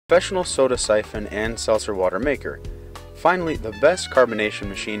professional soda siphon and seltzer water maker. Finally, the best carbonation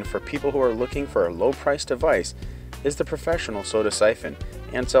machine for people who are looking for a low-priced device is the professional soda siphon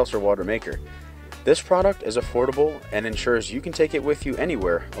and seltzer water maker. This product is affordable and ensures you can take it with you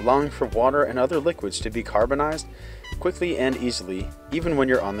anywhere, allowing for water and other liquids to be carbonized quickly and easily, even when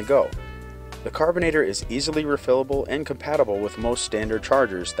you're on the go. The carbonator is easily refillable and compatible with most standard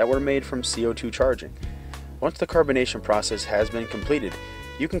chargers that were made from CO2 charging. Once the carbonation process has been completed,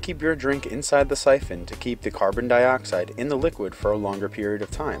 you can keep your drink inside the siphon to keep the carbon dioxide in the liquid for a longer period of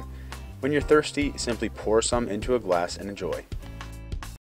time. When you're thirsty, simply pour some into a glass and enjoy.